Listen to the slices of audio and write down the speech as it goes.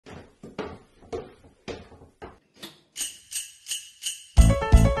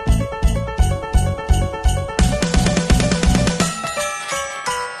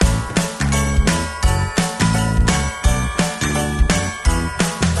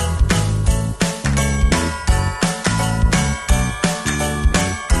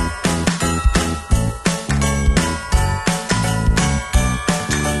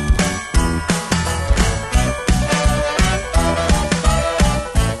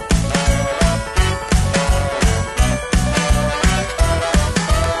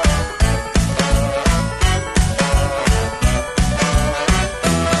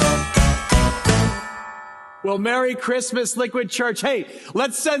Well, Merry Christmas, Liquid Church. Hey,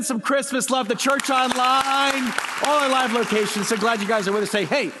 let's send some Christmas love to Church Online, all our live locations. So glad you guys are with us.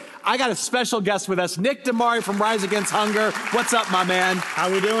 Hey, I got a special guest with us, Nick Damari from Rise Against Hunger. What's up, my man?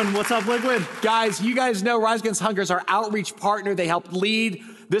 How we doing? What's up, Liquid? Guys, you guys know Rise Against Hunger is our outreach partner. They helped lead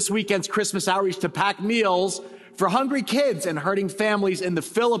this weekend's Christmas outreach to pack meals for hungry kids and hurting families in the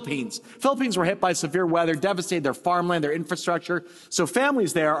Philippines. Philippines were hit by severe weather, devastated their farmland, their infrastructure. So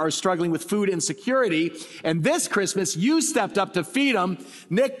families there are struggling with food insecurity. And this Christmas, you stepped up to feed them.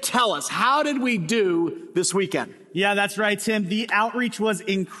 Nick, tell us, how did we do this weekend? Yeah, that's right, Tim. The outreach was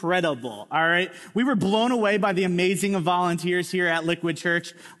incredible, all right? We were blown away by the amazing volunteers here at Liquid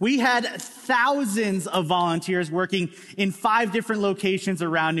Church. We had thousands of volunteers working in 5 different locations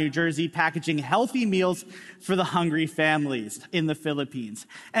around New Jersey, packaging healthy meals for the hungry families in the Philippines.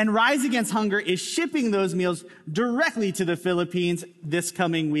 And Rise Against Hunger is shipping those meals directly to the Philippines this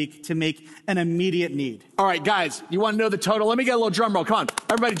coming week to make an immediate need. All right, guys, you want to know the total? Let me get a little drum roll. Come on,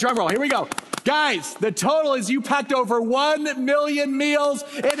 everybody, drum roll. Here we go. Guys, the total is you packed over 1 million meals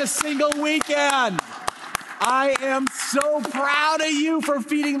in a single weekend. I am so proud of you for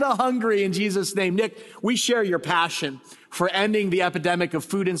feeding the hungry in Jesus' name. Nick, we share your passion for ending the epidemic of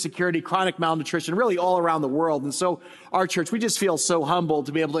food insecurity, chronic malnutrition, really all around the world. And so our church, we just feel so humbled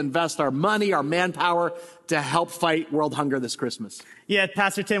to be able to invest our money, our manpower to help fight world hunger this Christmas. Yeah,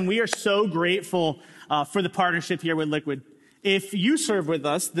 Pastor Tim, we are so grateful for the partnership here with Liquid. If you serve with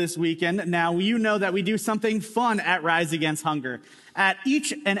us this weekend, now you know that we do something fun at Rise Against Hunger. At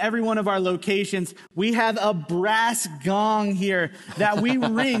each and every one of our locations, we have a brass gong here that we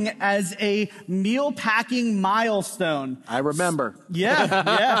ring as a meal packing milestone. I remember.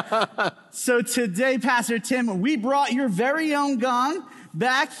 Yeah. So today, Pastor Tim, we brought your very own gong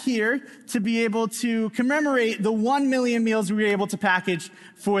back here to be able to commemorate the 1 million meals we were able to package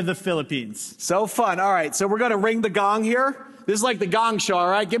for the Philippines. So fun. All right, so we're going to ring the gong here. This is like the Gong Show, all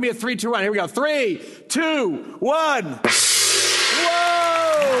right? Give me a 3, 2, 1. Here we go. 3, 2, 1.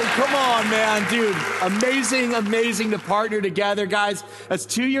 Whoa! Come on, man, dude. Amazing to partner together, guys. That's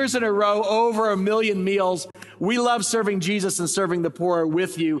 2 years in a row, over 1 million meals. We love serving Jesus and serving the poor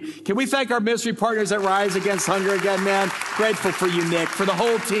with you. Can we thank our ministry partners at Rise Against Hunger again, man? Grateful for you, Nick, for the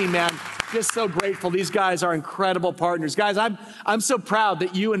whole team, man. Just so grateful. These guys are incredible partners. Guys, I'm so proud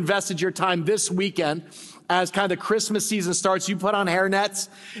that you invested your time this weekend as kind of the Christmas season starts. You put on hairnets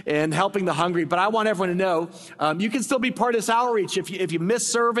and helping the hungry. But I want everyone to know, you can still be part of this outreach. If you miss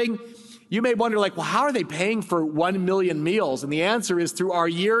serving, you may wonder, like, well, how are they paying for 1 million meals? And the answer is through our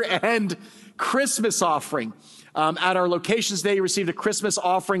year-end Christmas offering. At our locations today, you received a Christmas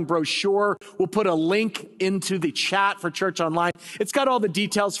offering brochure. We'll put a link into the chat for Church Online. It's got all the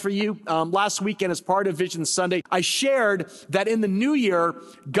details for you. Last weekend, as part of Vision Sunday, I shared that in the new year,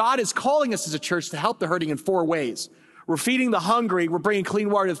 God is calling us as a church to help the hurting in 4 ways. We're feeding the hungry, we're bringing clean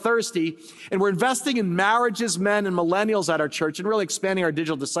water to the thirsty, and we're investing in marriages, men, and millennials at our church and really expanding our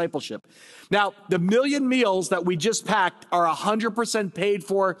digital discipleship. Now, the 1 million meals that we just packed are 100% paid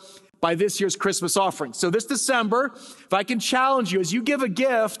for by this year's Christmas offering. So this December, if I can challenge you, as you give a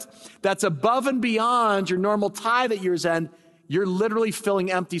gift that's above and beyond your normal tithe at year's end, you're literally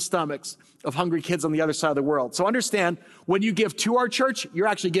filling empty stomachs of hungry kids on the other side of the world. So understand, when you give to our church, you're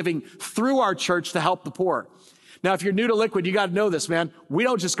actually giving through our church to help the poor. Now, if you're new to Liquid, you got to know this, man. We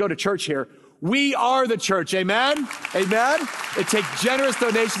don't just go to church here. We are the church. Amen? Amen? It takes generous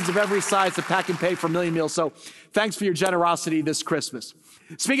donations of every size to pack and pay for 1 million meals. So thanks for your generosity this Christmas.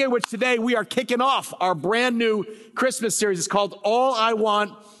 Speaking of which, today we are kicking off our brand new Christmas series. It's called All I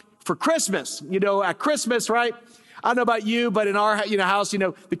Want for Christmas. You know, at Christmas, right? I don't know about you, but in our house,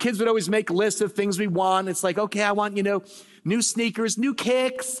 the kids would always make lists of things we want. It's like, okay, I want, new sneakers, new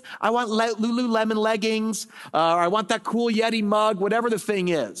kicks. I want Lululemon leggings. Or I want that cool Yeti mug, whatever the thing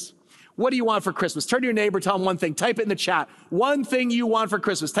is. What do you want for Christmas? Turn to your neighbor, tell them one thing. Type it in the chat. One thing you want for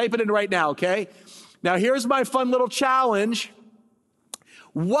Christmas. Type it in right now, okay? Now, here's my fun little challenge.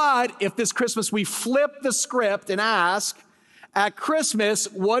 What if this Christmas we flip the script and ask, at Christmas,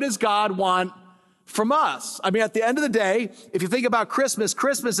 what does God want from us? I mean, at the end of the day, if you think about Christmas,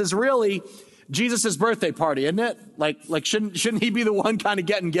 Christmas is really Jesus' birthday party, isn't it? Like shouldn't he be the one kind of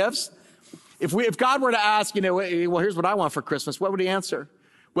getting gifts? If God were to ask, well, here's what I want for Christmas, what would he answer?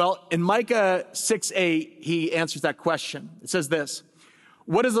 Well, in Micah 6:8, he answers that question. It says this: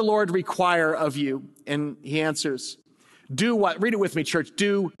 what does the Lord require of you? And he answers, do what? Read it with me, church.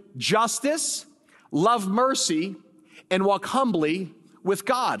 Do justice, love mercy, and walk humbly with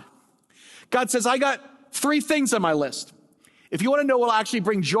God. God says, I got 3 things on my list. If you want to know what will actually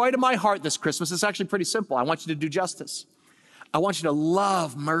bring joy to my heart this Christmas, it's actually pretty simple. I want you to do justice. I want you to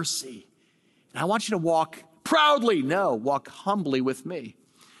love mercy. And I want you to walk proudly. No, walk humbly with me.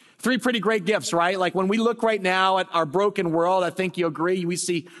 Three pretty great gifts, right? Like when we look right now at our broken world, I think you agree, we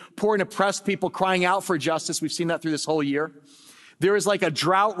see poor and oppressed people crying out for justice. We've seen that through this whole year. There is like a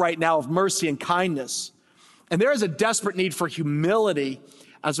drought right now of mercy and kindness. And there is a desperate need for humility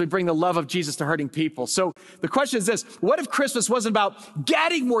as we bring the love of Jesus to hurting people. So the question is this: what if Christmas wasn't about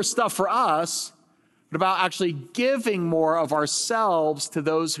getting more stuff for us, but about actually giving more of ourselves to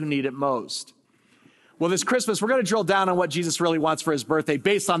those who need it most? Well, this Christmas, we're going to drill down on what Jesus really wants for his birthday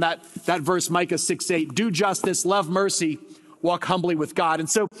based on that verse, Micah 6:8. Do justice, love mercy, walk humbly with God. And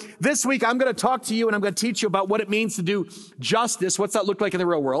so this week, I'm going to talk to you and I'm going to teach you about what it means to do justice. What's that look like in the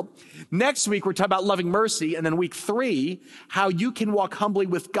real world? Next week, we're talking about loving mercy. And then week 3, how you can walk humbly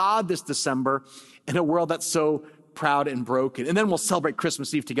with God this December in a world that's so proud and broken. And then we'll celebrate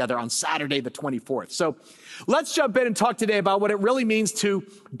Christmas Eve together on Saturday, the 24th. So let's jump in and talk today about what it really means to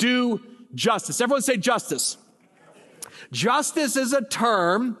do justice. Everyone say justice. Justice is a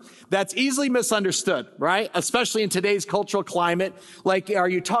term that's easily misunderstood, right? Especially in today's cultural climate. Like, are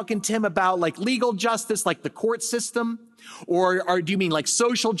you talking, Tim, about like legal justice, like the court system? Or do you mean like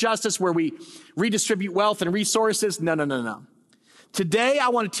social justice where we redistribute wealth and resources? No. Today, I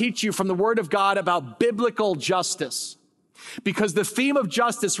want to teach you from the Word of God about biblical justice. Because the theme of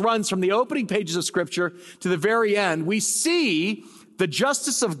justice runs from the opening pages of Scripture to the very end. We see the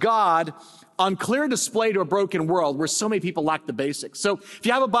justice of God on clear display to a broken world where so many people lack the basics. So if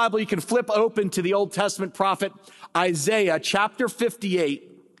you have a Bible, you can flip open to the Old Testament prophet Isaiah chapter 58,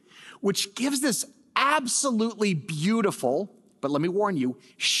 which gives this absolutely beautiful, but let me warn you,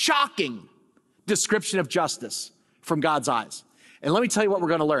 shocking description of justice from God's eyes. And let me tell you what we're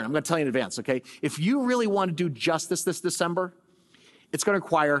going to learn. I'm going to tell you in advance, okay? If you really want to do justice this December, it's going to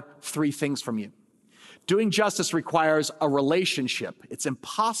require 3 things from you. Doing justice requires a relationship. It's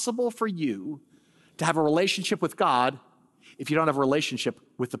impossible for you to have a relationship with God if you don't have a relationship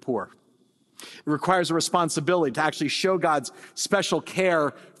with the poor. It requires a responsibility to actually show God's special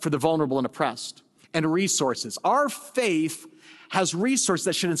care for the vulnerable and oppressed, and resources. Our faith has resources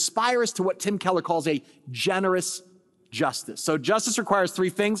that should inspire us to what Tim Keller calls a generous justice. So justice requires 3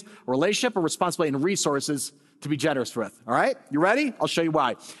 things: a relationship, a responsibility, and resources to be generous with. All right? You ready? I'll show you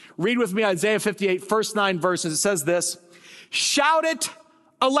why. Read with me Isaiah 58, first 9 verses. It says this: shout it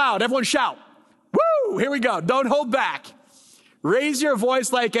aloud. Everyone shout. Woo! Here we go. Don't hold back. Raise your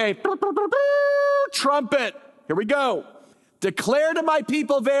voice like a trumpet. Here we go. Declare to my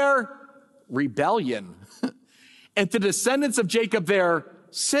people their rebellion and to the descendants of Jacob their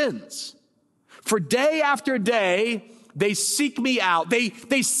sins. For day after day, they seek me out. They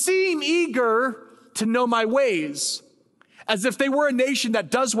seem eager to know my ways, as if they were a nation that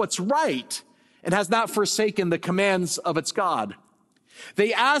does what's right and has not forsaken the commands of its God.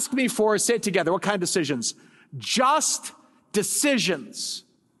 They ask me for, say it together, what kind of decisions? Just decisions.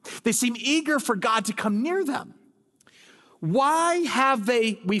 They seem eager for God to come near them. Why have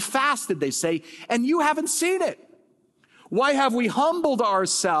we fasted, they say, and you haven't seen it? Why have we humbled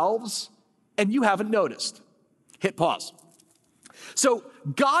ourselves and you haven't noticed? Hit pause. So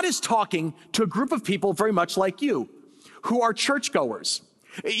God is talking to a group of people very much like you, who are churchgoers,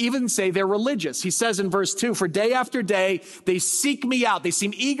 even say they're religious. He says in verse 2, for day after day, they seek me out. They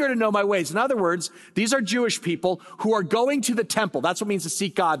seem eager to know my ways. In other words, these are Jewish people who are going to the temple. That's what it means to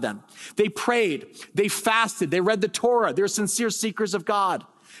seek God then. They prayed, they fasted, they read the Torah. They're sincere seekers of God.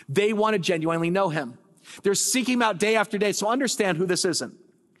 They want to genuinely know him. They're seeking him out day after day. So understand who this isn't.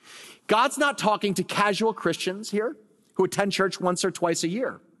 God's not talking to casual Christians here who attend church once or twice a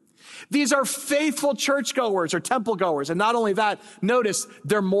year. These are faithful churchgoers or temple goers. And not only that, notice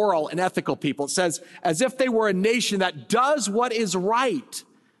they're moral and ethical people. It says, as if they were a nation that does what is right,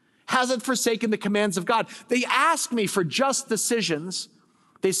 hasn't forsaken the commands of God. They ask me for just decisions.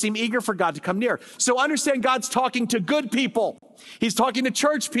 They seem eager for God to come near. So understand, God's talking to good people. He's talking to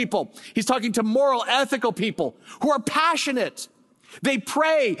church people. He's talking to moral, ethical people who are passionate. They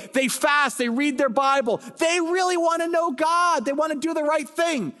pray, they fast, they read their Bible. They really want to know God. They want to do the right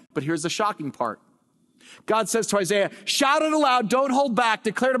thing. But here's the shocking part. God says to Isaiah, shout it aloud, don't hold back,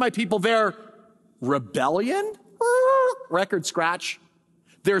 declare to my people their rebellion, record scratch,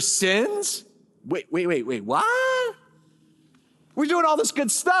 their sins. Wait, what? We're doing all this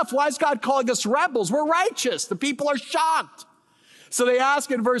good stuff. Why is God calling us rebels? We're righteous. The people are shocked. So they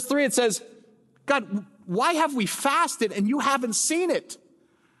ask in verse 3, it says, God, why have we fasted and you haven't seen it?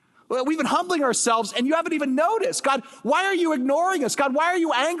 Well, we've been humbling ourselves and you haven't even noticed. God, why are you ignoring us? God, why are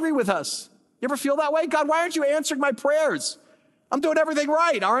you angry with us? You ever feel that way? God, why aren't you answering my prayers? I'm doing everything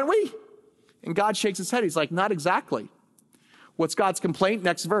right, aren't we? And God shakes his head. He's like, not exactly. What's God's complaint?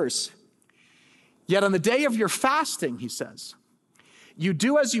 Next verse. Yet on the day of your fasting, he says, you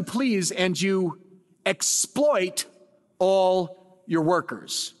do as you please and you exploit all your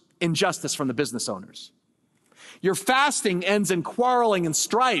workers. Injustice from the business owners. Your fasting ends in quarreling and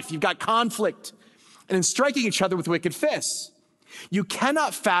strife. You've got conflict and in striking each other with wicked fists. You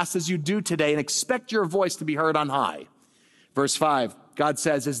cannot fast as you do today and expect your voice to be heard on high. Verse 5, God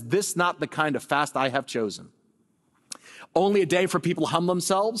says, is this not the kind of fast I have chosen? Only a day for people to humble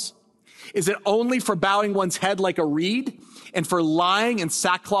themselves? Is it only for bowing one's head like a reed and for lying in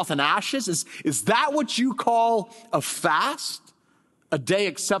sackcloth and ashes? Is that what you call a fast? A day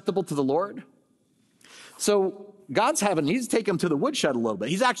acceptable to the Lord? So he's taking them to the woodshed a little bit.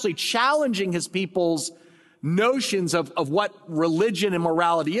 He's actually challenging his people's notions of what religion and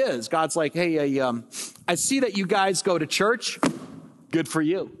morality is. God's like, hey, I see that you guys go to church. Good for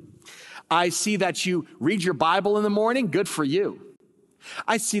you. I see that you read your Bible in the morning. Good for you.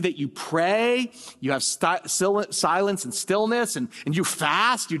 I see that you pray, you have silence and stillness, and you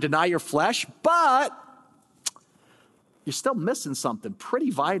fast, you deny your flesh, but you're still missing something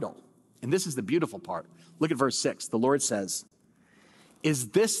pretty vital. And this is the beautiful part. Look at verse 6. The Lord says, is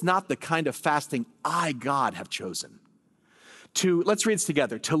this not the kind of fasting I, God, have chosen? Let's read this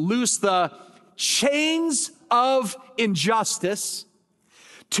together. To loose the chains of injustice,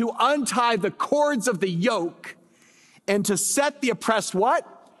 to untie the cords of the yoke, and to set the oppressed what?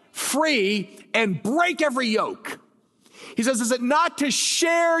 Free, and break every yoke. He says, is it not to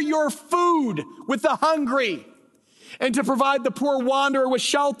share your food with the hungry and to provide the poor wanderer with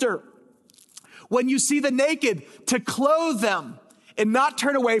shelter? When you see the naked, to clothe them and not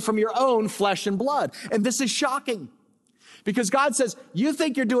turn away from your own flesh and blood. And this is shocking because God says, you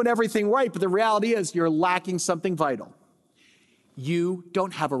think you're doing everything right, but the reality is you're lacking something vital. You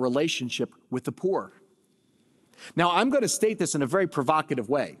don't have a relationship with the poor. Now, I'm going to state this in a very provocative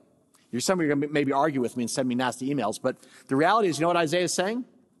way. Some of you are going to maybe argue with me and send me nasty emails, but the reality is, you know what Isaiah is saying?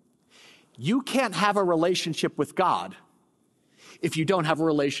 You can't have a relationship with God if you don't have a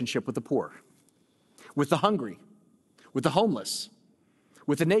relationship with the poor, with the hungry, with the homeless,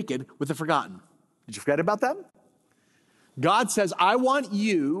 with the naked, with the forgotten. Did you forget about them? God says, I want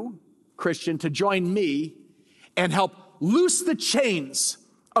you, Christian, to join me and help loose the chains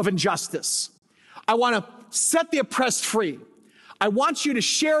of injustice. I want to set the oppressed free. I want you to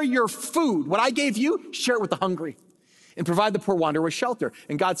share your food. What I gave you, share it with the hungry and provide the poor wanderer with shelter.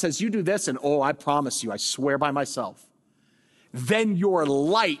 And God says, you do this, and I promise you, I swear by myself, then your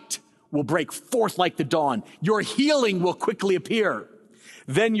light will break forth like the dawn. Your healing will quickly appear.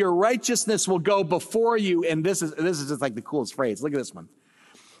 Then your righteousness will go before you. And this is just like the coolest phrase. Look at this one.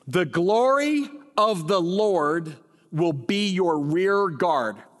 The glory of the Lord will be your rear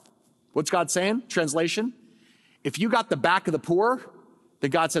guard. What's God saying? Translation. If you got the back of the poor, then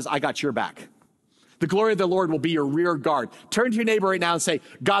God says, I got your back. The glory of the Lord will be your rear guard. Turn to your neighbor right now and say,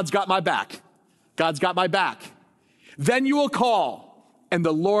 God's got my back. God's got my back. Then you will call and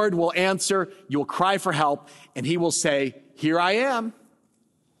the Lord will answer. You will cry for help and he will say, here I am.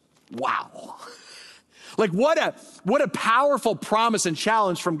 Wow. Like what a powerful promise and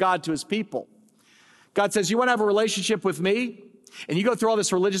challenge from God to his people. God says, you want to have a relationship with me and you go through all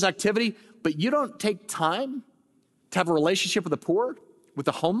this religious activity, but you don't take time to have a relationship with the poor, with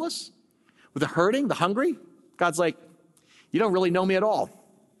the homeless, with the hurting, the hungry. God's like, you don't really know me at all.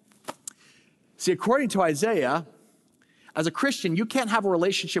 See, according to Isaiah, as a Christian, you can't have a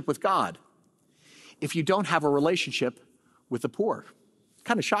relationship with God if you don't have a relationship with the poor.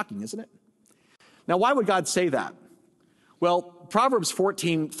 Kind of shocking, isn't it? Now, why would God say that? Well, Proverbs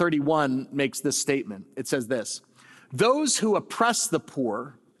 14:31 makes this statement. It says this, those who oppress the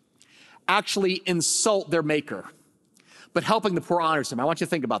poor actually insult their maker, but helping the poor honors him. I want you to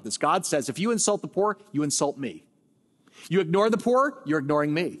think about this. God says, if you insult the poor, you insult me. You ignore the poor, you're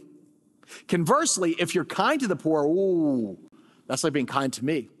ignoring me. Conversely, if you're kind to the poor, that's like being kind to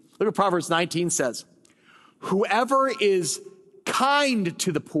me. Look what Proverbs 19 says. Whoever is kind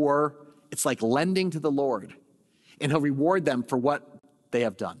to the poor, it's like lending to the Lord, and he'll reward them for what they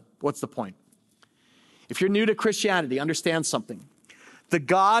have done. What's the point? If you're new to Christianity, understand something. The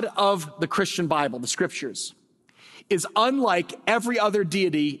God of the Christian Bible, the scriptures, is unlike every other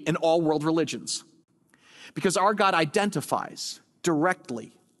deity in all world religions because our God identifies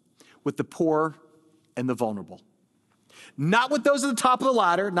directly with the poor and the vulnerable. Not with those at the top of the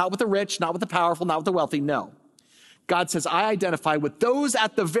ladder, not with the rich, not with the powerful, not with the wealthy, no. God says, I identify with those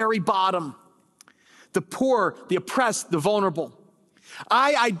at the very bottom, the poor, the oppressed, the vulnerable.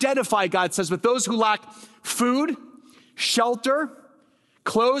 I identify, God says, with those who lack food, shelter,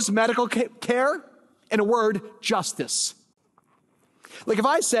 clothes, medical care, and a word, justice. Like if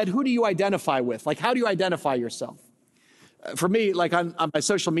I said, who do you identify with? Like, how do you identify yourself? For me, like on my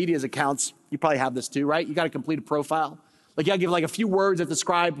social media's accounts, you probably have this too, right? You got to complete a profile. Like you got to give like a few words that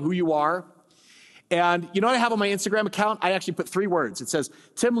describe who you are. And you know what I have on my Instagram account? I actually put 3 words. It says,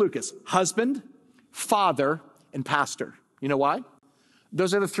 Tim Lucas, husband, father, and pastor. You know why?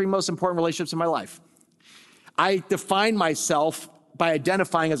 Those are the 3 most important relationships in my life. I define myself by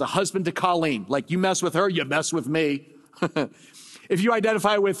identifying as a husband to Colleen. Like you mess with her, you mess with me. If you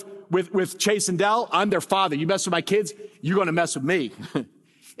identify with Chase and Dell, I'm their father. You mess with my kids, you're going to mess with me.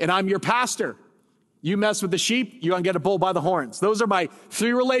 And I'm your pastor. You mess with the sheep, you're going to get a bull by the horns. Those are my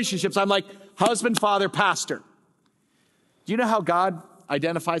 3 relationships. I'm like husband, father, pastor. Do you know how God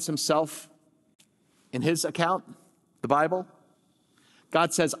identifies himself in his account, the Bible?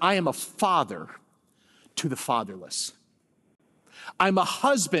 God says, I am a father to the fatherless. I'm a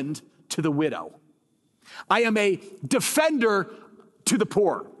husband to the widow. I am a defender to the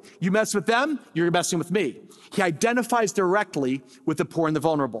poor. You mess with them, you're messing with me. He identifies directly with the poor and the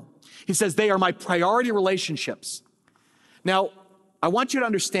vulnerable. He says they are my priority relationships. Now, I want you to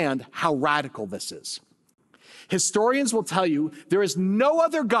understand how radical this is. Historians will tell you there is no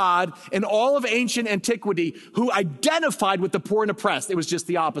other God in all of ancient antiquity who identified with the poor and oppressed. It was just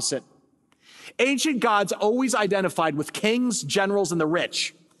the opposite. Ancient gods always identified with kings, generals, and the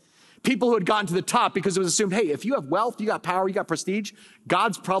rich. People who had gotten to the top because it was assumed, hey, if you have wealth, you got power, you got prestige,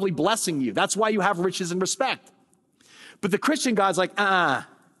 God's probably blessing you. That's why you have riches and respect. But the Christian God's like, I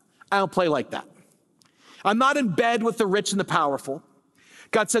don't play like that. I'm not in bed with the rich and the powerful.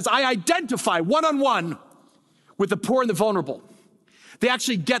 God says, I identify one-on-one with the poor and the vulnerable. They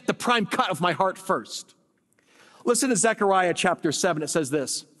actually get the prime cut of my heart first. Listen to Zechariah chapter 7. It says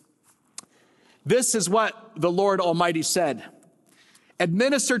this. This is what the Lord Almighty said.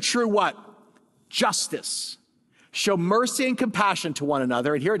 Administer true what? Justice. Show mercy and compassion to one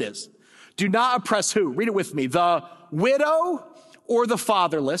another. And here it is. Do not oppress who? Read it with me. The widow or the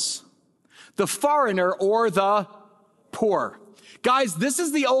fatherless, the foreigner or the poor. Guys, this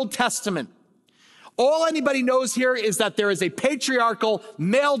is the Old Testament. All anybody knows here is that there is a patriarchal,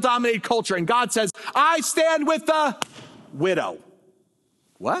 male-dominated culture. And God says, I stand with the widow.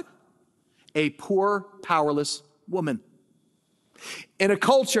 What? A poor, powerless woman. In a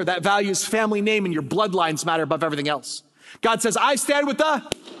culture that values family name and your bloodlines matter above everything else. God says, I stand with the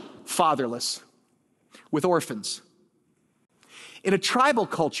fatherless, with orphans. In a tribal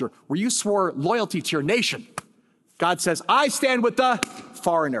culture where you swore loyalty to your nation, God says, I stand with the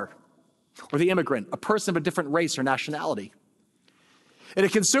foreigner or the immigrant, a person of a different race or nationality. In a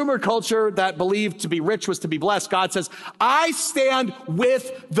consumer culture that believed to be rich was to be blessed, God says, I stand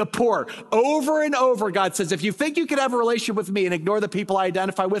with the poor. Over and over, God says, if you think you can have a relationship with me and ignore the people I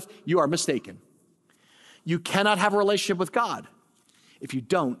identify with, you are mistaken. You cannot have a relationship with God if you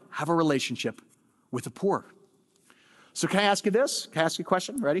don't have a relationship with the poor. So can I ask you this? Can I ask you a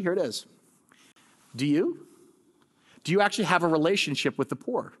question? Ready? Here it is. Do you actually have a relationship with the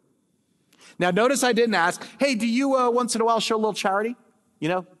poor? Now, notice I didn't ask, hey, do you once in a while show a little charity,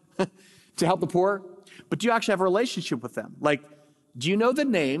 to help the poor? But do you actually have a relationship with them? Like, do you know the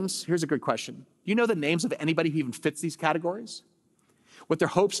names? Here's a good question. Do you know the names of anybody who even fits these categories? What their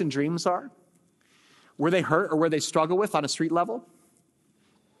hopes and dreams are? Where they hurt or where they struggle with on a street level?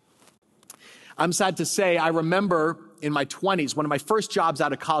 I'm sad to say, I remember in my 20s, one of my first jobs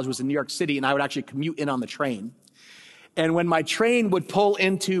out of college was in New York City, and I would actually commute in on the train. And when my train would pull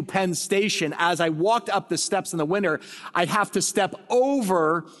into Penn Station, as I walked up the steps in the winter, I'd have to step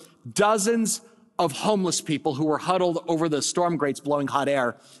over dozens of homeless people who were huddled over the storm grates blowing hot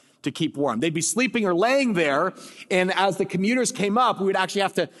air to keep warm. They'd be sleeping or laying there, and as the commuters came up, we would actually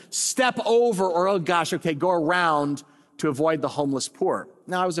have to step over or, go around to avoid the homeless poor.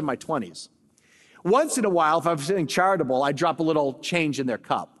 Now, I was in my 20s. Once in a while, if I was feeling charitable, I'd drop a little change in their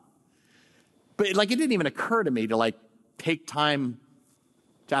cup. But it didn't even occur to me to take time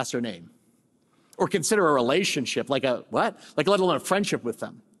to ask their name or consider a relationship, let alone a friendship with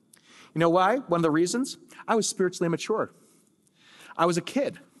them. You know why? One of the reasons? I was spiritually immature. I was a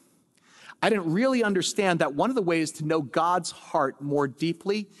kid. I didn't really understand that one of the ways to know God's heart more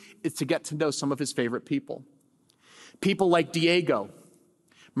deeply is to get to know some of his favorite people. People like Diego,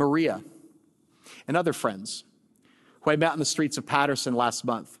 Maria, and other friends who I met on the streets of Patterson last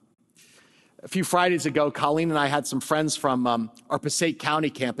month. A few Fridays ago, Colleen and I had some friends from our Passaic County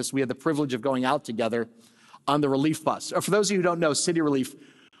campus. We had the privilege of going out together on the relief bus. For those of you who don't know, City Relief,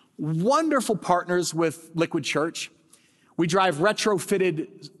 wonderful partners with Liquid Church. We drive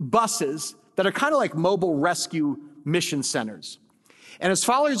retrofitted buses that are kind of like mobile rescue mission centers. And as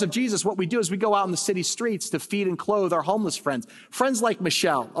followers of Jesus, what we do is we go out in the city streets to feed and clothe our homeless friends. Friends like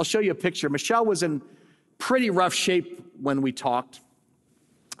Michelle. I'll show you a picture. Michelle was in pretty rough shape when we talked.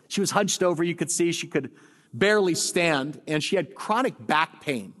 She was hunched over. You could see she could barely stand, and she had chronic back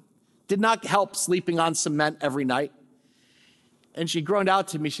pain. Did not help sleeping on cement every night. And she groaned out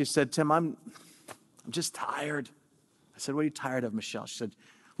to me. She said, Tim, I'm just tired. I said, what are you tired of, Michelle? She said,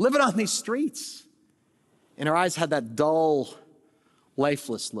 living on these streets. And her eyes had that dull,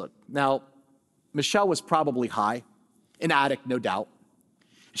 lifeless look. Now, Michelle was probably high, an addict, no doubt.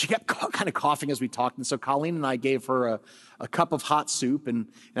 She kept kind of coughing as we talked, and so Colleen and I gave her a cup of hot soup, and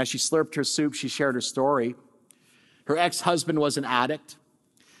as she slurped her soup, she shared her story. Her ex-husband was an addict.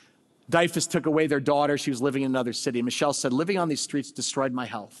 Dyphus took away their daughter. She was living in another city. And Michelle said, living on these streets destroyed my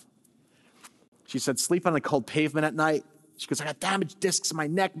health. She said, sleep on the cold pavement at night. She goes, I got damaged discs in my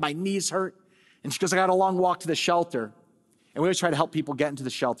neck, my knees hurt. And she goes, I got a long walk to the shelter. And we always try to help people get into the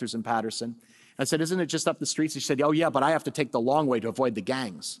shelters in Patterson. I said, isn't it just up the streets? She said, oh yeah, but I have to take the long way to avoid the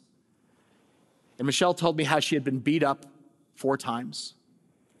gangs. And Michelle told me how she had been beat up 4 times,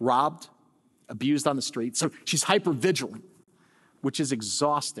 robbed, abused on the street. So she's hyper vigilant, which is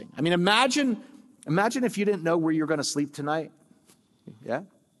exhausting. I mean, imagine if you didn't know where you're going to sleep tonight. Yeah?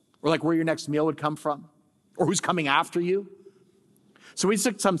 Or like where your next meal would come from, or who's coming after you. So we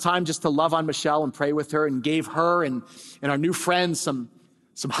took some time just to love on Michelle and pray with her, and gave her and our new friends some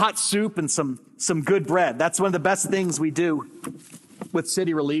hot soup and some good bread. That's one of the best things we do with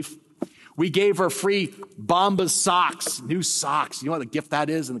City Relief. We gave her free Bombas socks, new socks. You know what a gift that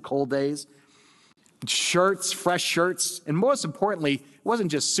is in the cold days? Shirts, fresh shirts. And most importantly, it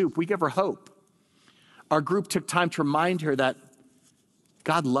wasn't just soup. We gave her hope. Our group took time to remind her that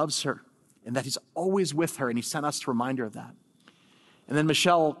God loves her and that he's always with her, and he sent us to remind her of that. And then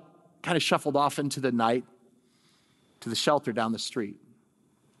Michelle kind of shuffled off into the night to the shelter down the street.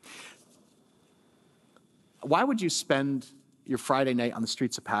 Why would you spend your Friday night on the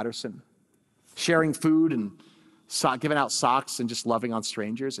streets of Patterson, sharing food and giving out socks and just loving on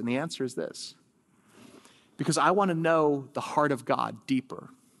strangers? And the answer is this: because I want to know the heart of God deeper.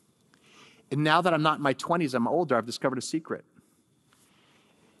 And now that I'm not in my 20s, I'm older, I've discovered a secret.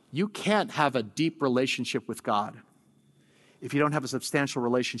 You can't have a deep relationship with God if you don't have a substantial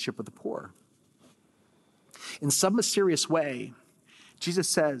relationship with the poor. In some mysterious way, Jesus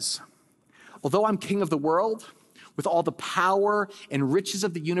says, although I'm king of the world, with all the power and riches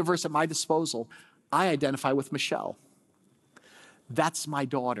of the universe at my disposal, I identify with Michelle. That's my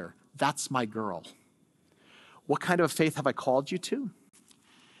daughter. That's my girl. What kind of faith have I called you to?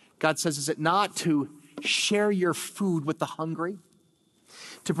 God says, is it not to share your food with the hungry?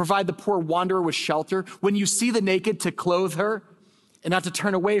 To provide the poor wanderer with shelter? When you see the naked, to clothe her? And not to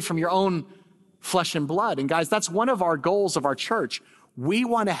turn away from your own flesh and blood? And guys, that's one of our goals of our church. We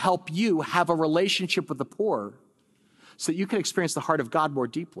want to help you have a relationship with the poor so that you can experience the heart of God more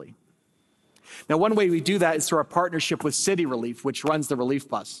deeply. Now, one way we do that is through our partnership with City Relief, which runs the relief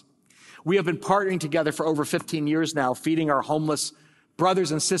bus. We have been partnering together for over 15 years now, feeding our homeless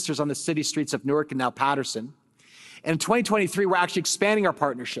brothers and sisters on the city streets of Newark and now Patterson. And in 2023, we're actually expanding our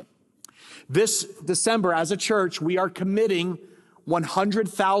partnership. This December, as a church, we are committing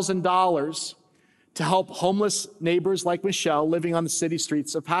 $100,000 to help homeless neighbors like Michelle living on the city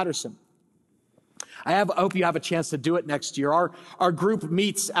streets of Patterson. I hope you have a chance to do it next year. Our group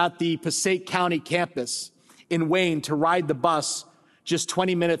meets at the Passaic County campus in Wayne to ride the bus just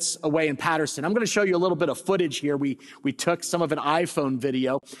 20 minutes away in Patterson. I'm going to show you a little bit of footage here. We took some of an iPhone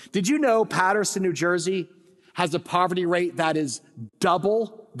video. Did you know Patterson, New Jersey has a poverty rate that is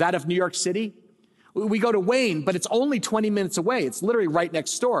double that of New York City? We go to Wayne, but it's only 20 minutes away. It's literally right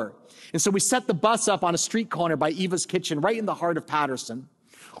next door. And so we set the bus up on a street corner by Eva's Kitchen, right in the heart of Patterson,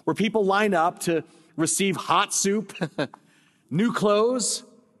 where people line up to receive hot soup, new clothes,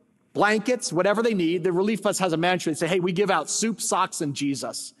 blankets, whatever they need. The relief bus has a mantra. They say, hey, we give out soup, socks, and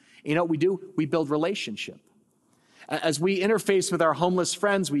Jesus. And you know what we do? We build relationship. As we interface with our homeless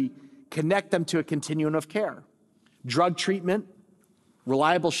friends, we connect them to a continuum of care. Drug treatment,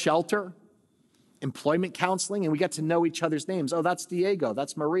 reliable shelter, employment counseling, and we get to know each other's names. Oh, that's Diego,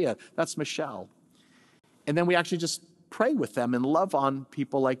 that's Maria, that's Michelle. And then we actually just pray with them and love on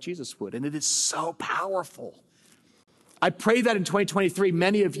people like Jesus would. And it is so powerful. I pray that in 2023,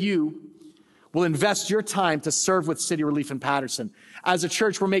 many of you will invest your time to serve with City Relief in Patterson. As a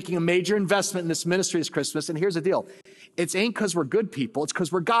church, we're making a major investment in this ministry this Christmas. And here's the deal. It ain't because we're good people. It's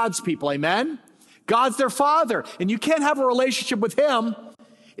because we're God's people. Amen? God's their Father. And you can't have a relationship with him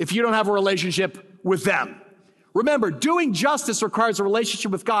if you don't have a relationship with them. Remember, doing justice requires a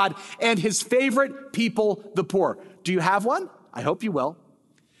relationship with God and his favorite people, the poor. Do you have one? I hope you will.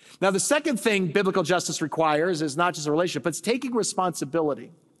 Now, the second thing biblical justice requires is not just a relationship, but it's taking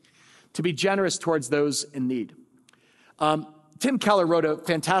responsibility to be generous towards those in need. Tim Keller wrote a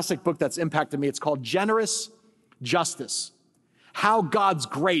fantastic book that's impacted me. It's called Generous Justice: How God's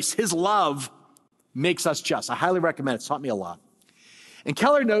Grace, His Love, Makes Us Just. I highly recommend it. It's taught me a lot. And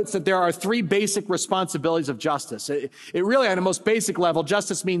Keller notes that there are three basic responsibilities of justice. It really, on a most basic level,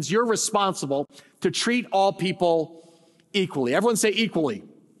 justice means you're responsible to treat all people equally. Everyone say equally.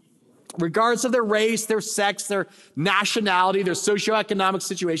 Regardless of their race, their sex, their nationality, their socioeconomic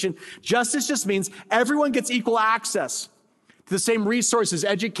situation, justice just means everyone gets equal access to the same resources,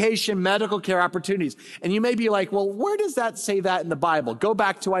 education, medical care opportunities. And you may be like, well, where does that say that in the Bible? Go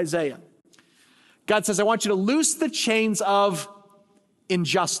back to Isaiah. God says, I want you to loose the chains of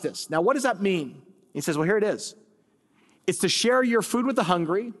injustice. Now, what does that mean? He says, well, here it is. It's to share your food with the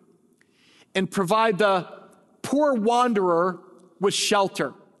hungry and provide the poor wanderer with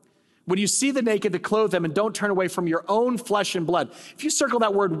shelter. When you see the naked, to clothe them, and don't turn away from your own flesh and blood. If you circle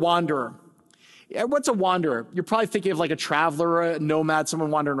that word wanderer, what's a wanderer? You're probably thinking of like a traveler, or a nomad, someone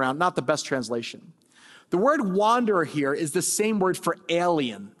wandering around. Not the best translation. The word wanderer here is the same word for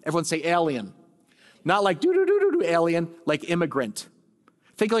alien. Everyone say alien. Not like alien, like immigrant.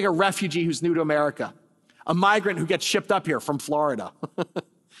 Think like a refugee who's new to America, a migrant who gets shipped up here from Florida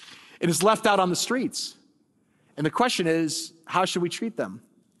and is left out on the streets. And the question is, how should we treat them?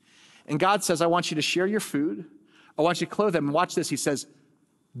 And God says, I want you to share your food. I want you to clothe them. And watch this. He says,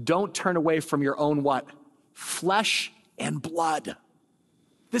 don't turn away from your own what? Flesh and blood.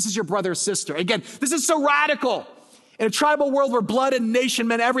 This is your brother or sister. Again, this is so radical. In a tribal world where blood and nation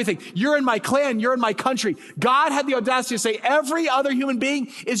meant everything, you're in my clan, you're in my country. God had the audacity to say every other human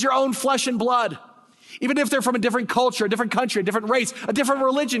being is your own flesh and blood. Even if they're from a different culture, a different country, a different race, a different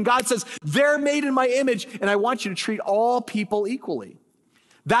religion, God says they're made in my image, and I want you to treat all people equally.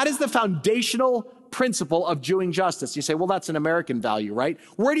 That is the foundational principle of doing justice. You say, well, that's an American value, right?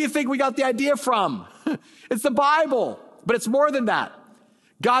 Where do you think we got the idea from? It's the Bible, but it's more than that.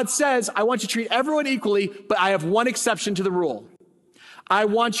 God says, I want you to treat everyone equally, but I have one exception to the rule. I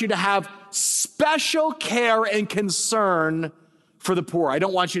want you to have special care and concern for the poor. I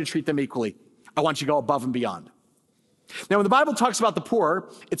don't want you to treat them equally. I want you to go above and beyond. Now, when the Bible talks about the poor,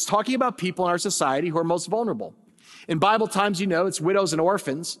 it's talking about people in our society who are most vulnerable. In Bible times, you know, it's widows and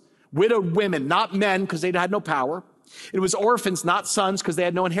orphans, widowed women, not men because they had no power. It was orphans, not sons, because they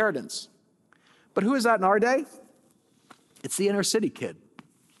had no inheritance. But who is that in our day? It's the inner city kid,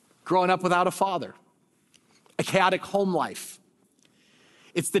 growing up without a father, a chaotic home life.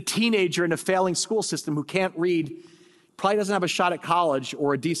 It's the teenager in a failing school system who can't read, probably doesn't have a shot at college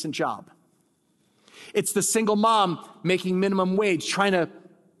or a decent job. It's the single mom making minimum wage, trying to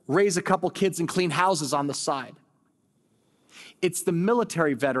raise a couple kids and clean houses on the side. It's the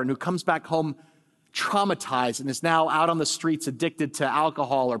military veteran who comes back home traumatized and is now out on the streets addicted to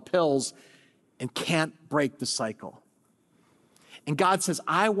alcohol or pills and can't break the cycle. And God says,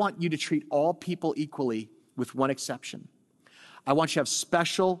 I want you to treat all people equally with one exception. I want you to have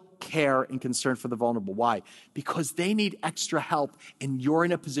special care and concern for the vulnerable. Why? Because they need extra help and you're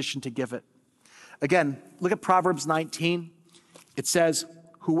in a position to give it. Again, look at Proverbs 19. It says,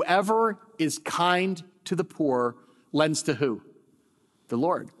 whoever is kind to the poor lends to who? The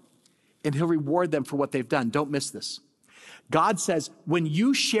Lord. And he'll reward them for what they've done. Don't miss this. God says, when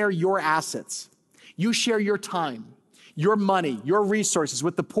you share your assets, you share your time, your money, your resources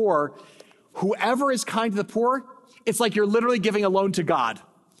with the poor, whoever is kind to the poor, it's like you're literally giving a loan to God.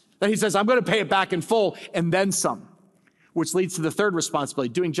 Then he says, I'm going to pay it back in full and then some, which leads to the third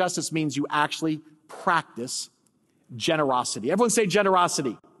responsibility. Doing justice means you actually practice generosity. Everyone say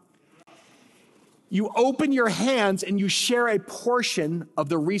generosity. You open your hands and you share a portion of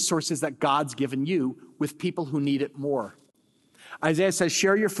the resources that God's given you with people who need it more. Isaiah says,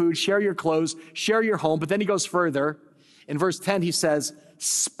 share your food, share your clothes, share your home. But then he goes further. In verse 10, he says,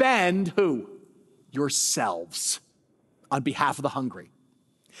 spend who? Yourselves on behalf of the hungry.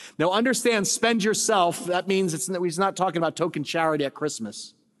 Now understand, spend yourself. That means he's not talking about token charity at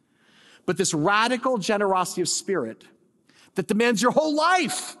Christmas. But this radical generosity of spirit that demands your whole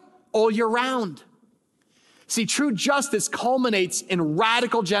life all year round. See, true justice culminates in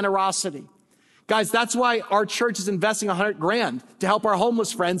radical generosity. Guys, that's why our church is investing $100,000 to help our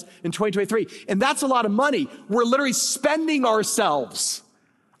homeless friends in 2023. And that's a lot of money. We're literally spending ourselves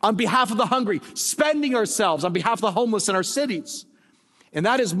on behalf of the hungry, spending ourselves on behalf of the homeless in our cities. And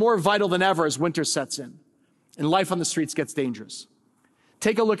that is more vital than ever as winter sets in and life on the streets gets dangerous.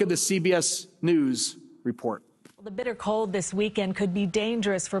 Take a look at the CBS News report. The bitter cold this weekend could be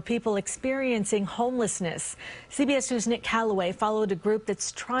dangerous for people experiencing homelessness. CBS News' Nick Calloway followed a group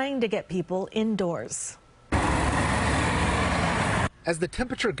that's trying to get people indoors. As the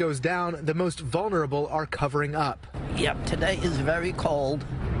temperature goes down, the most vulnerable are covering up. Yep, today is very cold.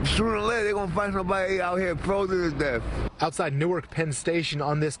 Sooner or later, they're going to find somebody out here frozen to death. Outside Newark Penn Station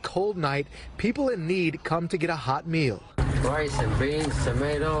on this cold night, people in need come to get a hot meal. Rice and beans,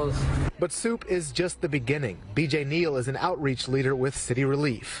 tomatoes. But soup is just the beginning. BJ Neal is an outreach leader with City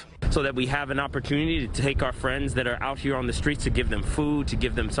Relief. So that we have an opportunity to take our friends that are out here on the streets, to give them food, to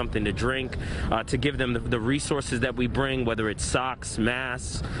give them something to drink, to give them the resources that we bring, whether it's socks,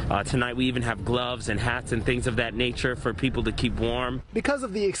 masks. Tonight we even have gloves and hats and things of that nature for people to keep warm. Because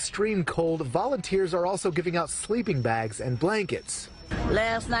of the extreme cold, volunteers are also giving out sleeping bags and blankets.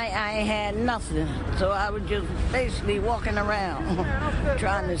 Last night I ain't had nothing, so I was just basically walking around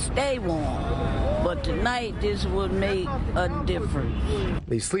trying to stay warm. But tonight this would make a difference.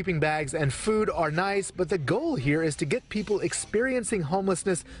 These sleeping bags and food are nice, but the goal here is to get people experiencing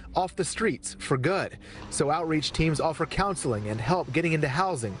homelessness off the streets for good. So outreach teams offer counseling and help getting into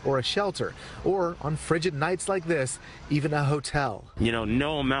housing or a shelter, or on frigid nights like this, even a hotel. You know,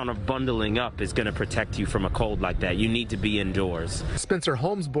 no amount of bundling up is going to protect you from a cold like that. You need to be indoors. Spencer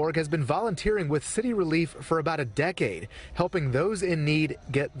Holmesborg has been volunteering with City Relief for about a decade, helping those in need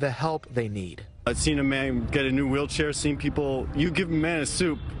get the help they need. I've seen a man get a new wheelchair, seen people, you give a man a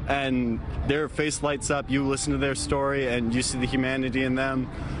soup and their face lights up, you listen to their story and you see the humanity in them.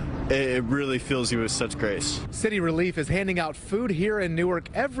 It really fills you with such grace. City Relief is handing out food here in Newark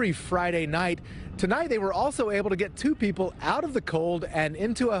every Friday night. Tonight they were also able to get 2 people out of the cold and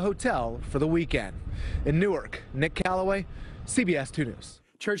into a hotel for the weekend. In Newark, Nick Calloway, CBS 2 News.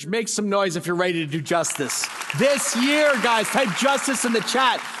 Church, make some noise if you're ready to do justice. This year, guys, type justice in the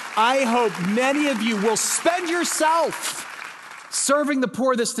chat. I hope many of you will spend yourself serving the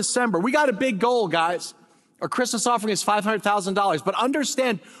poor this December. We got a big goal, guys. Our Christmas offering is $500,000. But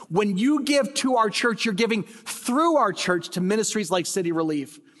understand, when you give to our church, you're giving through our church to ministries like City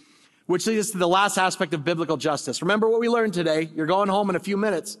Relief, which leads us to the last aspect of biblical justice. Remember what we learned today. You're going home in a few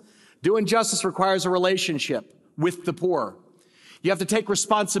minutes. Doing justice requires a relationship with the poor. You have to take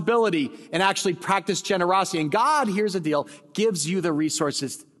responsibility and actually practice generosity. And God, here's the deal, gives you the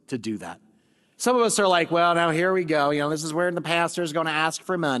resources to do that. Some of us are like, well, now here we go. This is where the pastor's going to ask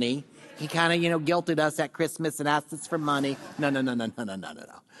for money. He kind of, guilted us at Christmas and asked us for money. No. I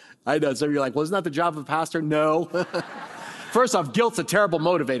know some of you are like, well, isn't that the job of a pastor? No. First off, guilt's a terrible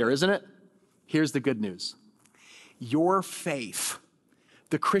motivator, isn't it? Here's the good news. Your faith,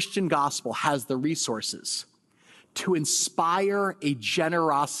 the Christian gospel, has the resources to inspire a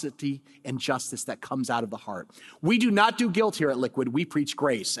generosity and justice that comes out of the heart. We do not do guilt here at Liquid. We preach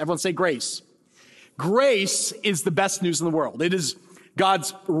grace. Everyone say grace. Grace is the best news in the world. It is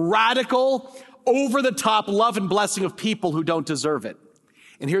God's radical, over-the-top love and blessing of people who don't deserve it.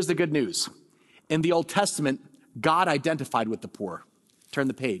 And here's the good news. In the Old Testament, God identified with the poor. Turn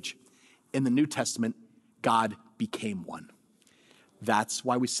the page. In the New Testament, God became one. That's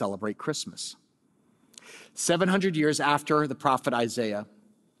why we celebrate Christmas. 700 years after the prophet Isaiah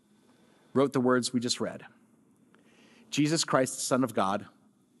wrote the words we just read, Jesus Christ, the Son of God,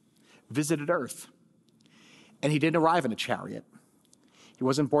 visited earth. And he didn't arrive in a chariot. He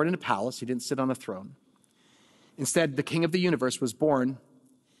wasn't born in a palace. He didn't sit on a throne. Instead, the King of the universe was born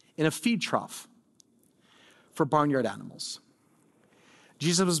in a feed trough for barnyard animals.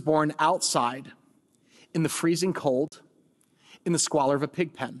 Jesus was born outside in the freezing cold, in the squalor of a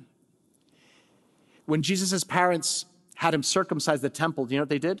pig pen. When Jesus' parents had him circumcise the temple, do you know what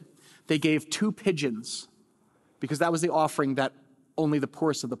they did? They gave 2 pigeons because that was the offering that only the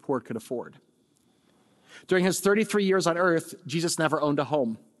poorest of the poor could afford. During his 33 years on earth, Jesus never owned a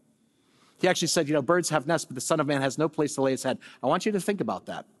home. He actually said, birds have nests, but the Son of Man has no place to lay his head. I want you to think about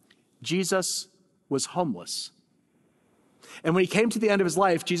that. Jesus was homeless. And when he came to the end of his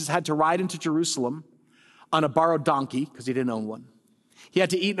life, Jesus had to ride into Jerusalem on a borrowed donkey because he didn't own one. He had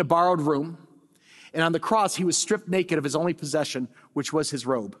to eat in a borrowed room. And on the cross, he was stripped naked of his only possession, which was his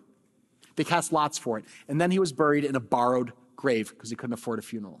robe. They cast lots for it. And then he was buried in a borrowed grave because he couldn't afford a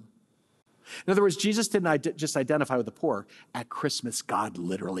funeral. In other words, Jesus didn't just identify with the poor. At Christmas, God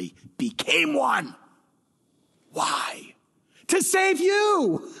literally became one. Why? To save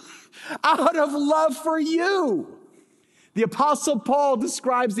you, out of love for you. The Apostle Paul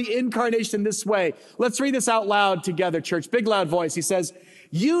describes the incarnation this way. Let's read this out loud together, church. Big, loud voice. He says,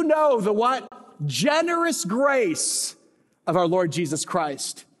 you know the what? Generous grace of our Lord Jesus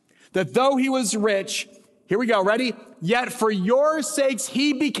Christ, that though he was rich, here we go, ready? Yet for your sakes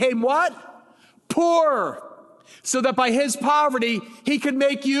he became what? Poor, so that by his poverty, he could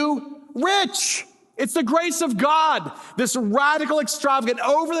make you rich. It's the grace of God, this radical, extravagant,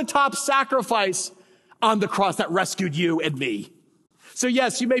 over-the-top sacrifice on the cross that rescued you and me. So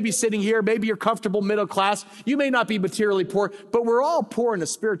yes, you may be sitting here, maybe you're comfortable middle class, you may not be materially poor, but we're all poor in a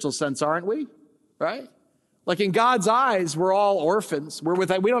spiritual sense, aren't we? Right? Like in God's eyes, we're all orphans. We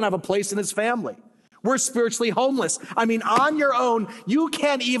don't have a place in his family. We're spiritually homeless. I mean, on your own, you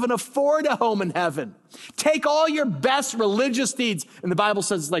can't even afford a home in heaven. Take all your best religious deeds, and the Bible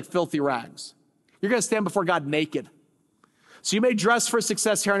says it's like filthy rags. You're going to stand before God naked. So you may dress for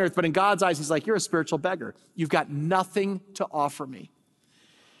success here on earth, but in God's eyes, he's like, you're a spiritual beggar. You've got nothing to offer me.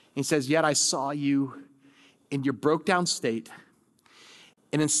 He says, yet I saw you in your broke down state.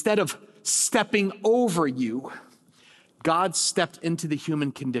 And instead of stepping over you, God stepped into the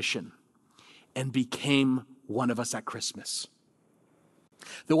human condition and became one of us at Christmas.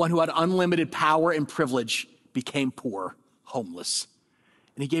 The one who had unlimited power and privilege became poor, homeless,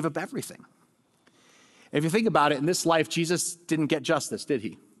 and he gave up everything. If you think about it, in this life, Jesus didn't get justice, did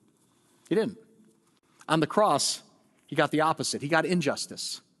he? He didn't. On the cross, he got the opposite. He got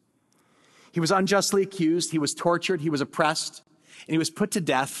injustice. He was unjustly accused, he was tortured, he was oppressed, and he was put to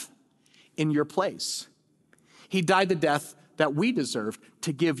death in your place. He died the death that we deserved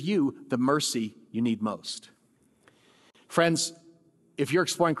to give you the mercy you need most. Friends, if you're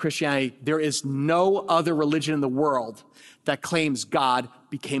exploring Christianity, there is no other religion in the world that claims God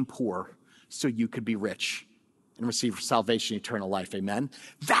became poor so you could be rich and receive salvation, eternal life. Amen?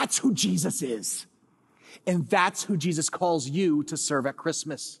 That's who Jesus is. And that's who Jesus calls you to serve at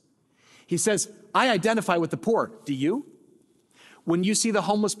Christmas. He says, I identify with the poor. Do you? When you see the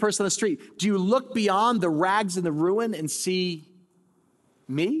homeless person on the street, do you look beyond the rags and the ruin and see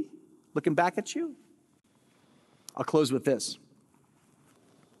me looking back at you? I'll close with this.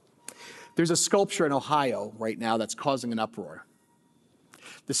 There's a sculpture in Ohio right now that's causing an uproar.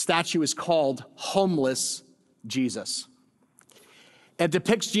 The statue is called Homeless Jesus. It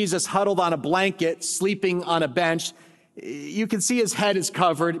depicts Jesus huddled on a blanket, sleeping on a bench. You can see his head is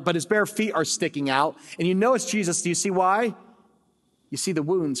covered, but his bare feet are sticking out. And you know it's Jesus. Do you see why? You see the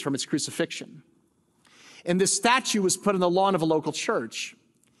wounds from his crucifixion. And this statue was put on the lawn of a local church.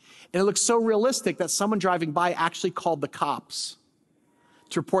 And it looks so realistic that someone driving by actually called the cops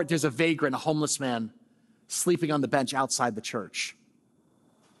to report there's a vagrant, a homeless man, sleeping on the bench outside the church.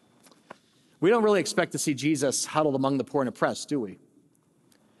 We don't really expect to see Jesus huddled among the poor and oppressed, do we?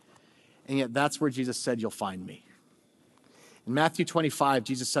 And yet that's where Jesus said, you'll find me. In Matthew 25,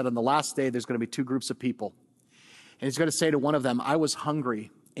 Jesus said on the last day, there's going to be two groups of people. And he's going to say to one of them, I was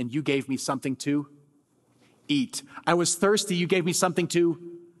hungry and you gave me something to eat. I was thirsty, you gave me something to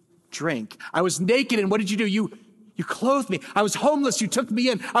drink. I was naked and what did you do? You clothed me. I was homeless, you took me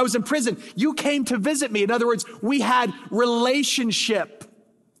in. I was in prison, you came to visit me. In other words, we had relationship.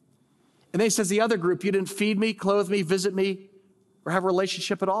 And then he says, the other group, you didn't feed me, clothe me, visit me, or have a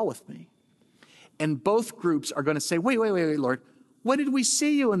relationship at all with me. And both groups are going to say, wait, Lord. When did we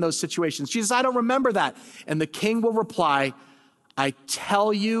see you in those situations? Jesus, I don't remember that. And the king will reply, I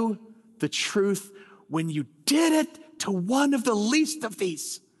tell you the truth, when you did it to one of the least of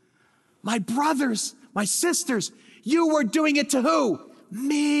these, my brothers, my sisters, you were doing it to who?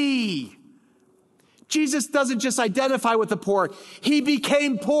 Me. Jesus doesn't just identify with the poor. He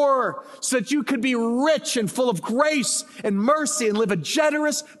became poor so that you could be rich and full of grace and mercy and live a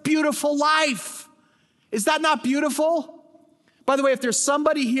generous, beautiful life. Is that not beautiful? By the way, if there's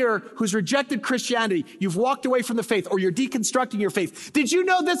somebody here who's rejected Christianity, you've walked away from the faith, or you're deconstructing your faith, did you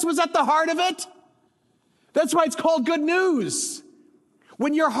know this was at the heart of it? That's why it's called good news.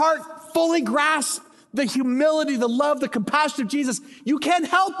 When your heart fully grasps the humility, the love, the compassion of Jesus, you can't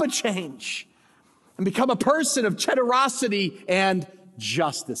help but change and become a person of generosity and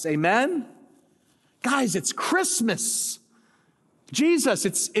justice. Amen? Guys, it's Christmas. Jesus,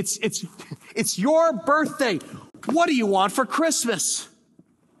 it's your birthday. What do you want for Christmas?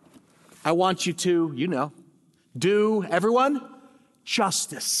 I want you to, do, everyone,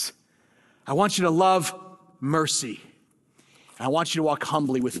 justice. I want you to love mercy. And I want you to walk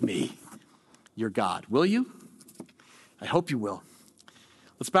humbly with me, your God. Will you? I hope you will.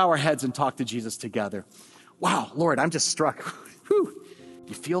 Let's bow our heads and talk to Jesus together. Wow, Lord, I'm just struck. Whew.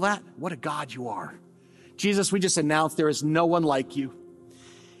 You feel that? What a God you are. Jesus, we just announced there is no one like you.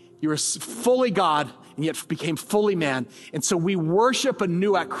 You are fully God and yet became fully man. And so we worship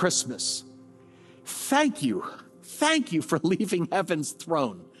anew at Christmas. Thank you. Thank you for leaving heaven's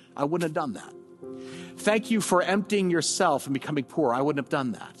throne. I wouldn't have done that. Thank you for emptying yourself and becoming poor. I wouldn't have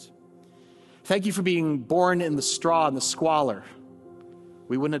done that. Thank you for being born in the straw and the squalor.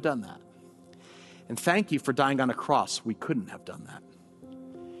 We wouldn't have done that. And thank you for dying on a cross. We couldn't have done that.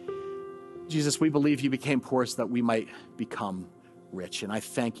 Jesus, we believe you became poor so that we might become rich. And I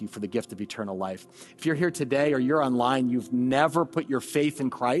thank you for the gift of eternal life. If you're here today or you're online, you've never put your faith in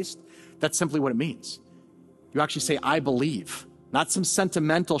Christ, that's simply what it means. You actually say, I believe. Not some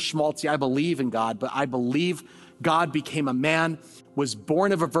sentimental schmaltzy, I believe in God, but I believe God became a man, was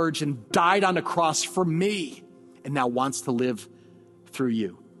born of a virgin, died on a cross for me, and now wants to live through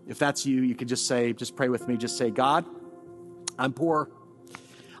you. If that's you, you could just pray with me. Just say, God, I'm poor.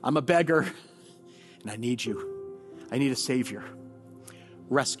 I'm a beggar, and I need you. I need a Savior.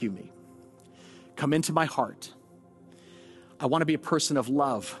 Rescue me. Come into my heart. I want to be a person of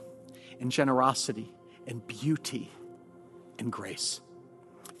love and generosity and beauty and grace.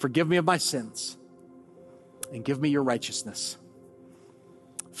 Forgive me of my sins and give me your righteousness.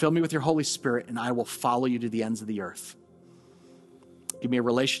 Fill me with your Holy Spirit, and I will follow you to the ends of the earth. Give me a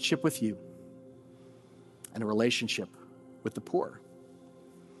relationship with you and a relationship with the poor.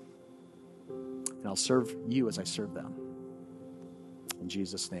 And I'll serve you as I serve them. In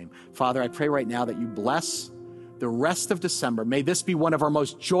Jesus' name. Father, I pray right now that you bless the rest of December. May this be one of our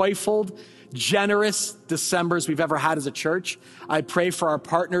most joyful, generous Decembers we've ever had as a church. I pray for our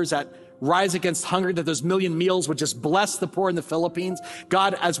partners at Rise Against Hunger, that those million meals would just bless the poor in the Philippines.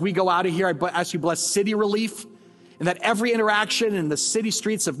 God, as we go out of here, I ask you bless City Relief, and that every interaction in the city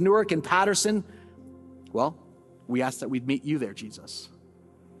streets of Newark and Patterson, well, we ask that we'd meet you there, Jesus.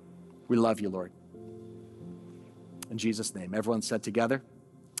 We love you, Lord. In Jesus' name, everyone said together,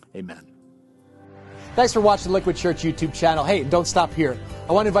 amen. Thanks for watching the Liquid Church YouTube channel. Hey, don't stop here.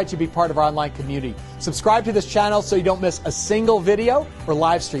 I want to invite you to be part of our online community. Subscribe to this channel so you don't miss a single video or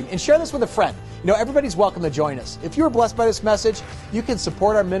live stream. And share this with a friend. You know, everybody's welcome to join us. If you were blessed by this message, you can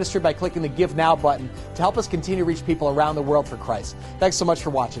support our ministry by clicking the Give Now button to help us continue to reach people around the world for Christ. Thanks so much for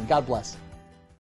watching. God bless.